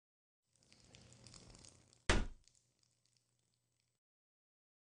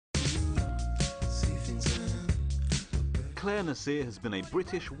Clare Nasir has been a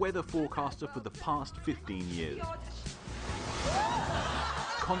British weather forecaster for the past 15 years.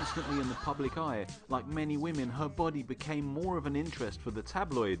 Constantly in the public eye, like many women, her body became more of an interest for the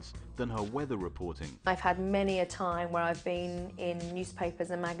tabloids than her weather reporting. I've had many a time where I've been in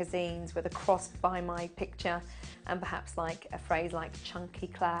newspapers and magazines with a cross by my picture and perhaps like a phrase like Chunky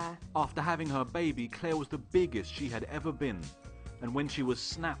Clare. After having her baby, Clare was the biggest she had ever been. And when she was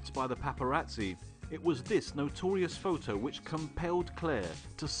snapped by the paparazzi, it was this notorious photo which compelled Clare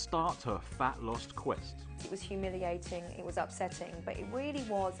to start her fat lost quest. It was humiliating, it was upsetting, but it really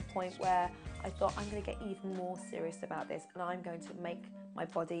was a point where I thought, I'm going to get even more serious about this and I'm going to make my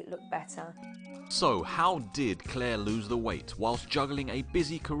body look better. So how did Clare lose the weight whilst juggling a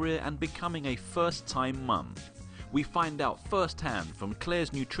busy career and becoming a first-time mum? We find out firsthand from Clare's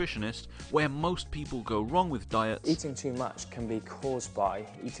nutritionist where most people go wrong with diets. Eating too much can be caused by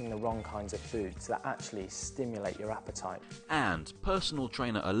eating the wrong kinds of foods that actually stimulate your appetite. And personal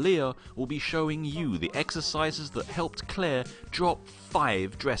trainer Elia will be showing you the exercises that helped Clare drop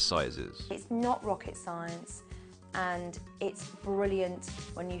 5 dress sizes. It's not rocket science and it's brilliant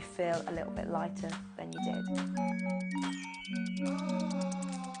when you feel a little bit lighter than you did.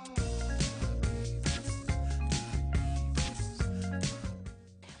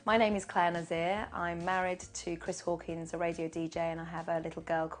 My name is Clare Nasir. I'm married to Chris Hawkins, a radio DJ, and I have a little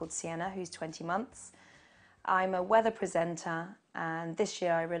girl called Sienna who's 20 months. I'm a weather presenter and this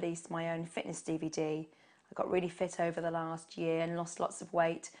year I released my own fitness DVD. I got really fit over the last year and lost lots of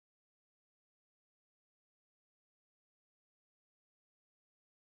weight